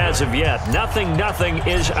least as of yet. 0-0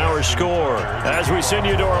 is our score. As we send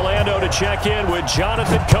you to Orlando to check in with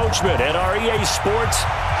Jonathan Coachman at our EA Sports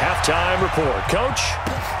Halftime Report. Coach,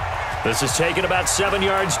 this is taken about 7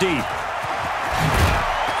 yards deep.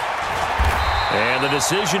 And the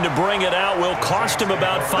decision to bring it out will cost him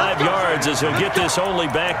about 5 yards as he'll get this only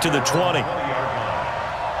back to the 20.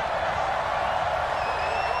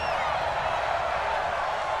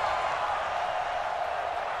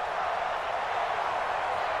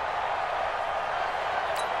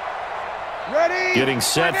 Getting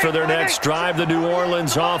set for their next drive, the New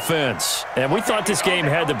Orleans offense. And we thought this game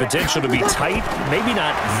had the potential to be tight, maybe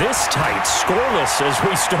not this tight, scoreless as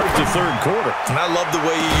we start the 3rd quarter. And I love the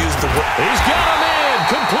way you use the word. He's got him in,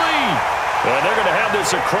 complete. And they're going to have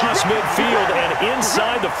this across midfield and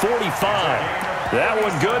inside the 45. That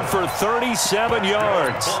one good for 37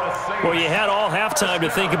 yards. Well, you had all halftime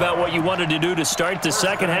to think about what you wanted to do to start the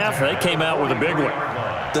second half. They came out with a big one.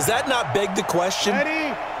 Does that not beg the question?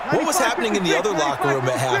 What was happening in the other locker room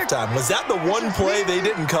at halftime? Was that the one play they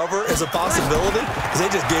didn't cover as a possibility? Because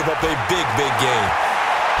they just gave up a big, big game.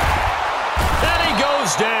 And he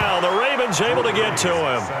goes down. The Ravens able to get to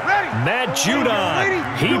him. Matt Judon,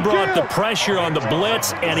 he brought the pressure on the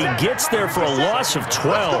blitz, and he gets there for a loss of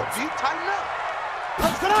 12.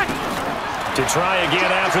 To try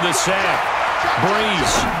again after the sack.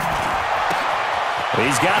 Breeze.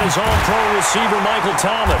 He's got his all-pro receiver, Michael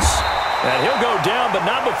Thomas. And he'll go down, but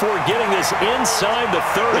not before getting this inside the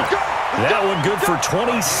 30. That one good for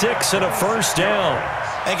 26 and a first down.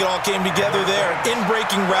 I think it all came together there.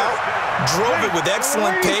 In-breaking route, drove it with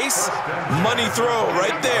excellent pace. Money throw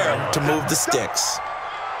right there to move the sticks.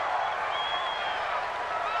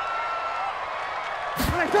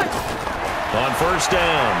 On first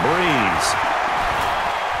down, Breeze.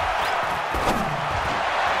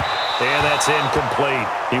 And that's incomplete.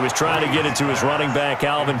 He was trying to get it to his running back,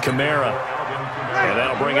 Alvin Kamara. And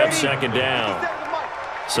that'll bring up 2nd down.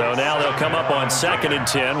 So now they'll come up on 2nd and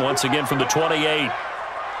 10, once again from the 28.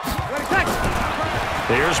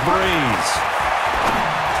 Here's Breeze.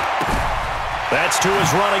 That's to his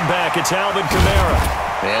running back. It's Alvin Kamara.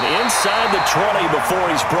 And inside the 20 before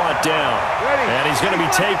he's brought down. And he's going to be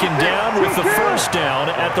taken down with the first down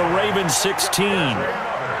at the Ravens 16.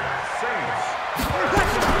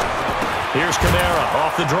 Here's Kamara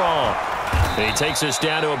off the draw. And he takes us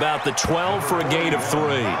down to about the 12 for a gain of 3.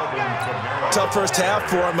 Tough first half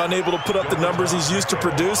for him, unable to put up the numbers he's used to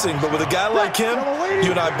producing. But with a guy like him,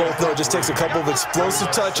 you and I both know it just takes a couple of explosive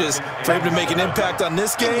touches for him to make an impact on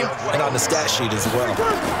this game and on the stat sheet as well.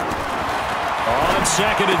 On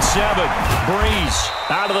 2nd and 7, Breeze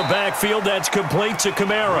out of the backfield. That's complete to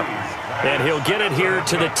Kamara. And he'll get it here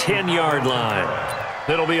to the 10-yard line.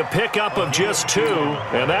 It'll be a pickup of just 2,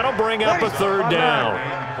 and that'll bring up a 3rd down.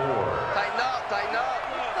 Tighten up.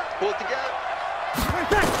 Pull it together.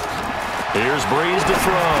 Here's Breeze to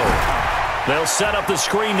throw. They'll set up the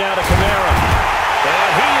screen now to Kamara.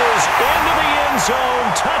 And he is into the end zone.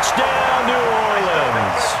 Touchdown, New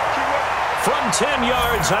Orleans. From 10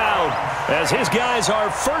 yards out, as his guys are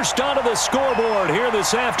first onto the scoreboard here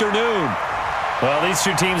this afternoon. Well, these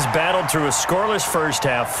two teams battled through a scoreless first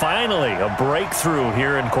half. Finally, a breakthrough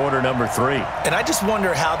here in quarter number 3. And I just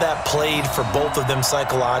wonder how that played for both of them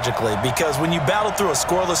psychologically, because when you battle through a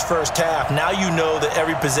scoreless first half, now you know that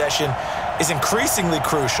every possession is increasingly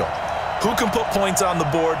crucial. Who can put points on the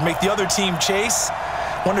board, make the other team chase?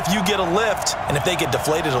 Wonder if you get a lift and if they get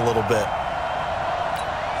deflated a little bit.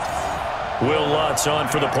 Will Lutz on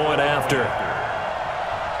for the point after.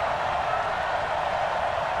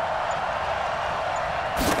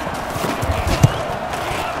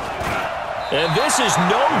 And this is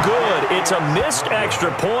no good. It's a missed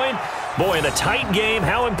extra point. Boy, in a tight game,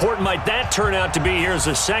 how important might that turn out to be here as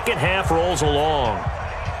the second half rolls along?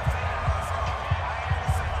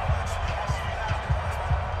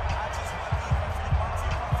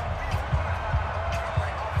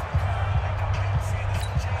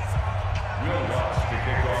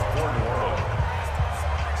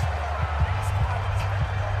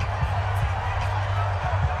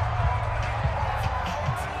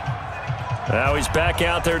 Now he's back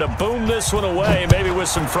out there to boom this one away, maybe with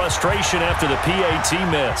some frustration after the PAT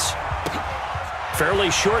miss.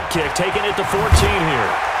 Fairly short kick, taking it to 14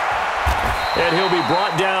 here. And he'll be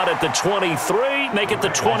brought down at the 23, make it the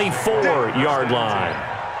 24-yard line.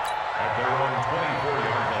 At their own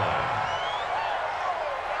 24-yard line.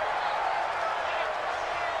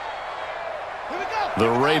 The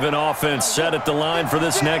Raven offense set at the line for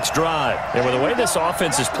this next drive. And with the way this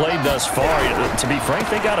offense has played thus far, to be frank,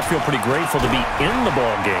 they got to feel pretty grateful to be in the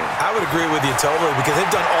ball game. I would agree with you totally, because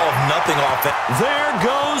they've done all of nothing offense. There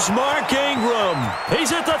goes Mark Ingram.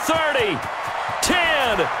 He's at the 30,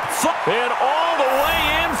 10, and all the way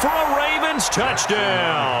in for a Ravens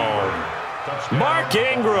touchdown. Mark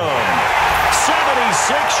Ingram,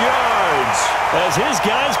 76 yards, as his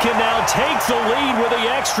guys can now take the lead with the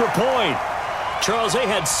extra point. Charles, they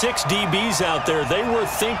had 6 DBs out there. They were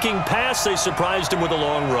thinking pass. They surprised him with a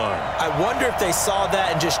long run. I wonder if they saw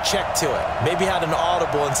that and just checked to it. Maybe had an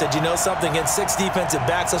audible and said, you know something, against 6 defensive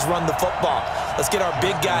backs, let's run the football. Let's get our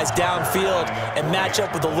big guys downfield and match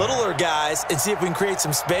up with the littler guys and see if we can create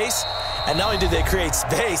some space. And not only did they create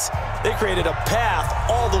space, they created a path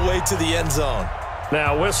all the way to the end zone.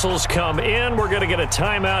 Now whistles come in. We're going to get a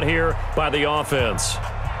timeout here by the offense.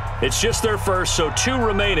 It's just their first, so 2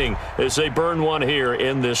 remaining as they burn one here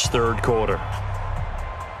in this third quarter.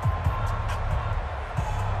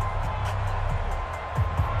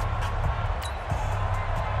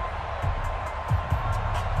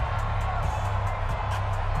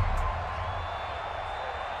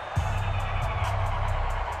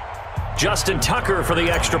 Justin Tucker for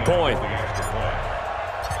the extra point.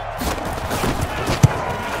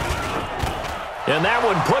 And that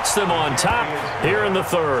one puts them on top here in the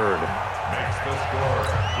third. Makes the score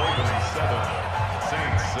Ravens 7,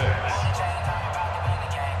 Saints 6.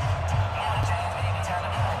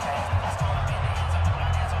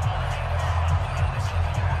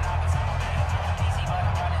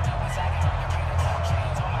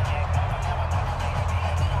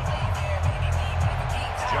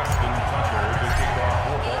 Justin Tucker to kick off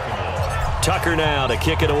for Baltimore. Tucker now to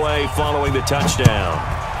kick it away following the touchdown.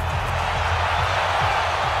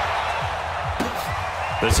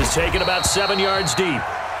 This is taken about 7 yards deep. The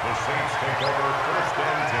Saints take over 1st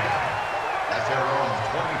and 10 at their own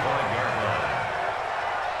 25-yard line.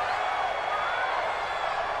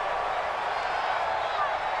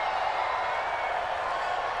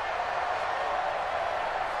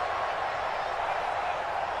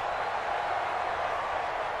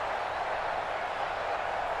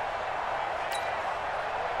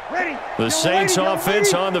 The Saints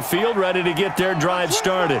offense on the field, ready to get their drive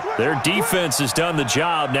started. Their defense has done the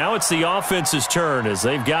job. Now it's the offense's turn as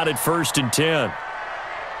they've got it 1st and 10.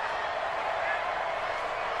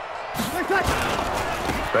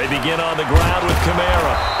 They begin on the ground with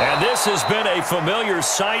Kamara. And this has been a familiar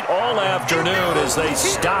sight all afternoon as they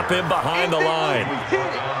stop him behind the line.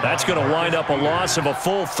 That's going to wind up a loss of a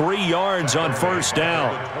full 3 yards on 1st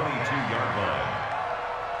down. 22-yard line.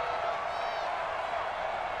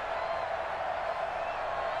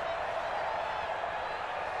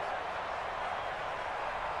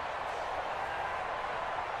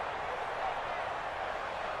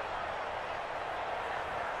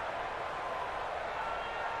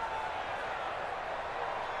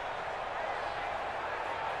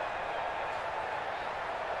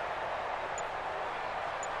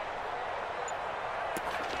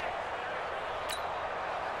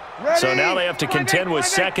 So now they have to contend with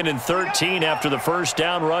 2nd and 13 after the first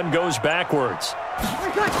down run goes backwards.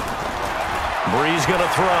 Bree's going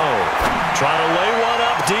to throw. Trying to lay one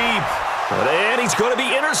up deep. And he's going to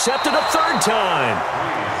be intercepted a third time.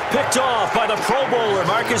 Picked off by the Pro Bowler,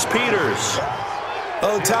 Marcus Peters.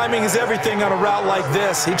 Oh, timing is everything on a route like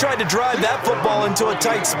this. He tried to drive that football into a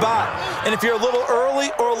tight spot. And if you're a little early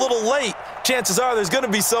or a little late, chances are there's going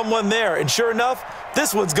to be someone there. And sure enough,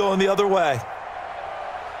 this one's going the other way.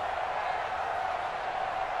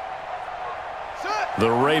 The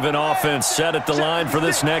Raven offense set at the line for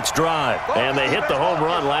this next drive. And they hit the home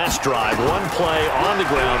run last drive. One play on the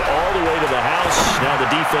ground all the way to the house. Now the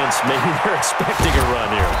defense, maybe they're expecting a run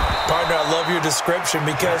here. Partner, I love your description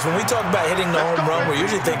because when we talk about hitting the home run, we're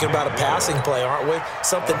usually thinking about a passing play, aren't we?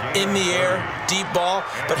 Something in the air, deep ball.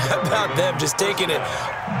 But how about them just taking it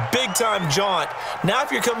big-time jaunt? Now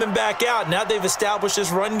if you're coming back out, now they've established this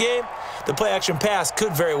run game, the play-action pass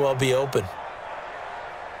could very well be open.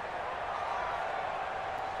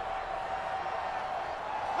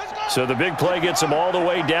 So the big play gets them all the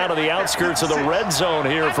way down to the outskirts of the red zone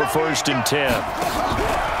here for 1st and 10.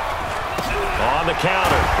 On the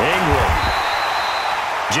counter, Ingram.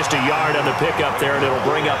 Just a yard on the pickup there, and it'll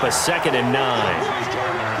bring up a 2nd and 9.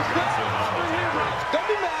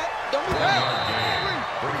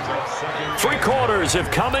 Three quarters have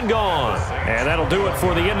come and gone, and that'll do it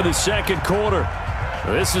for the end of the 2nd quarter.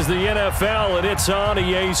 This is the NFL, and it's on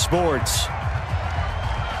EA Sports.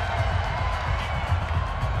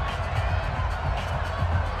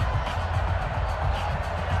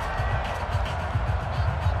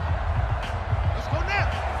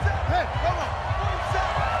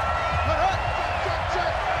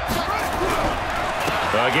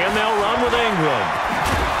 Again, they'll run with Ingram.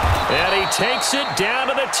 And he takes it down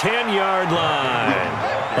to the 10-yard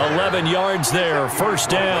line. 11 yards there, 1st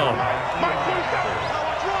down.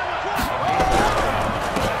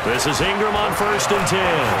 This is Ingram on 1st and 10.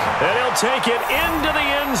 And he'll take it into the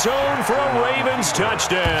end zone for a Ravens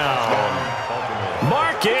touchdown.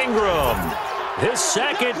 Mark Ingram, his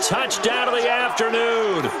 2nd touchdown of the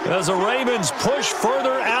afternoon as the Ravens push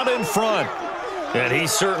further out in front. And he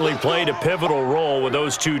certainly played a pivotal role with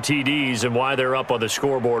those 2 TDs and why they're up on the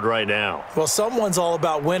scoreboard right now. Well, someone's all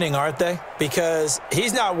about winning, aren't they? Because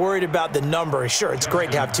he's not worried about the number. Sure, it's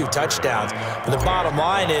great to have 2 touchdowns. But the bottom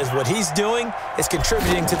line is what he's doing is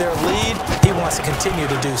contributing to their lead. He wants to continue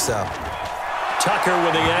to do so. Tucker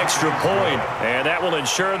with the extra point, and that will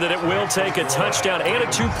ensure that it will take a touchdown and a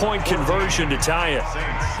 2-point conversion to tie it.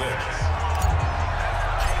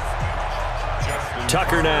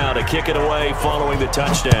 Tucker now to kick it away following the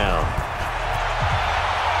touchdown.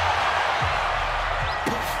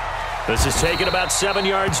 This is taken about 7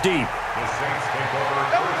 yards deep. The Saints take over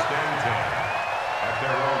 1st and 10 at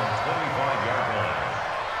their own 25-yard line.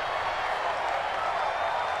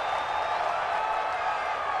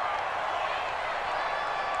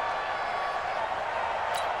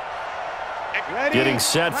 Getting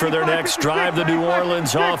set for their next drive, the New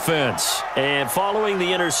Orleans offense. And following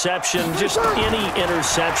the interception, just any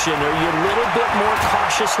interception, are you a little bit more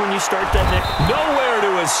cautious when you start that next? Nowhere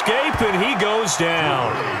to escape, and he goes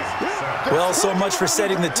down. Well, so much for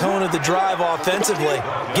setting the tone of the drive offensively.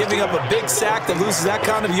 Giving up a big sack that loses that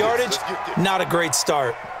kind of yardage, not a great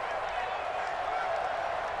start.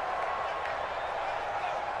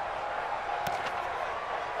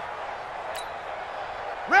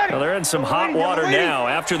 Well, they're in some hot water now.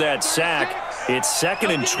 After that sack, it's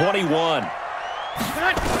 2nd and 21.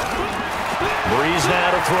 Breeze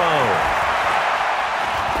now to throw.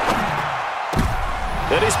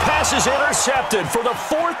 And his pass is intercepted for the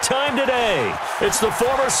 4th time today. It's the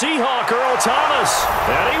former Seahawk, Earl Thomas.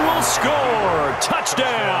 And he will score.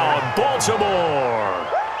 Touchdown, Baltimore.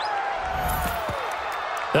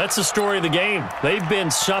 That's the story of the game. They've been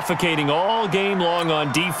suffocating all game long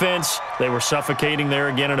on defense. They were suffocating there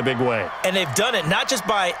again in a big way. And they've done it not just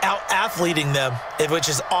by out-athleting them, which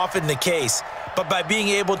is often the case, but by being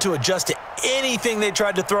able to adjust to anything they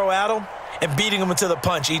tried to throw at them and beating them into the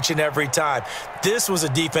punch each and every time. This was a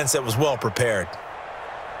defense that was well prepared.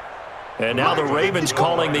 And now the Ravens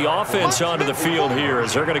calling the offense onto the field here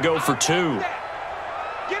as they're going to go for 2.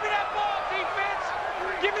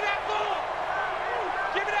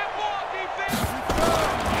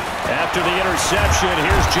 After the interception,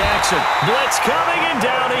 here's Jackson. Blitz coming, and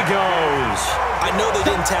down he goes. I know they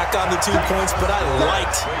didn't tack on the 2 points, but I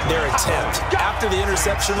liked their attempt. After the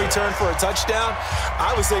interception return for a touchdown,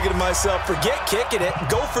 I was thinking to myself, forget kicking it,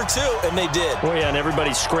 go for 2, and they did. Well, yeah, and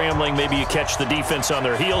everybody's scrambling. Maybe you catch the defense on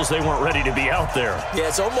their heels. They weren't ready to be out there. Yeah,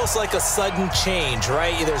 it's almost like a sudden change,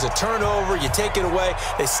 right? There's a turnover, you take it away,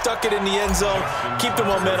 they stuck it in the end zone, keep the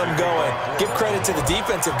momentum going. Give credit to the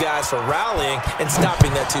defensive guys for rallying and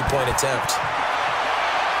stopping that 2-point attempt.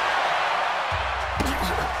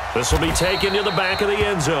 This will be taken to the back of the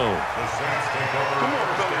end zone. The Saints take over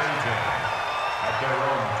first and 10 at their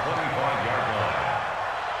own 25-yard line.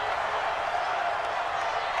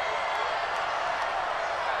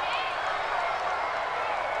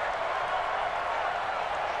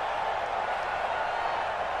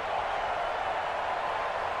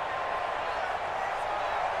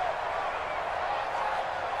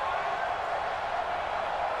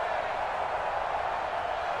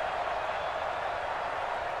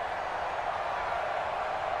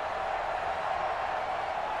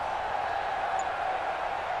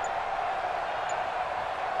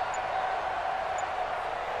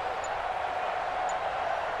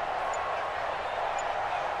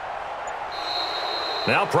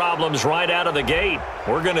 Now problems right out of the gate.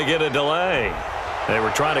 We're going to get a delay. They were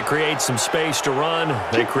trying to create some space to run.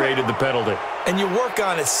 They created the penalty. And you work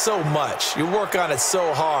on it so much. You work on it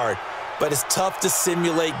so hard. But it's tough to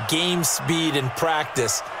simulate game speed in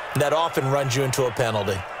practice. And that often runs you into a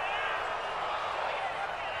penalty.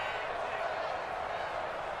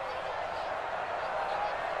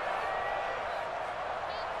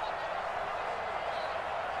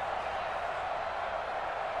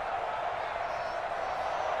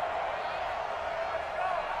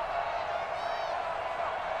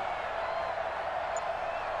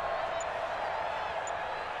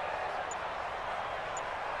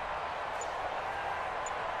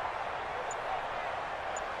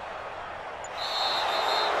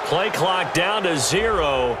 Play clock down to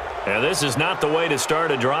 0, and this is not the way to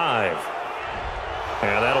start a drive.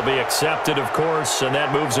 And that'll be accepted, of course, and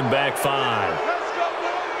that moves him back 5.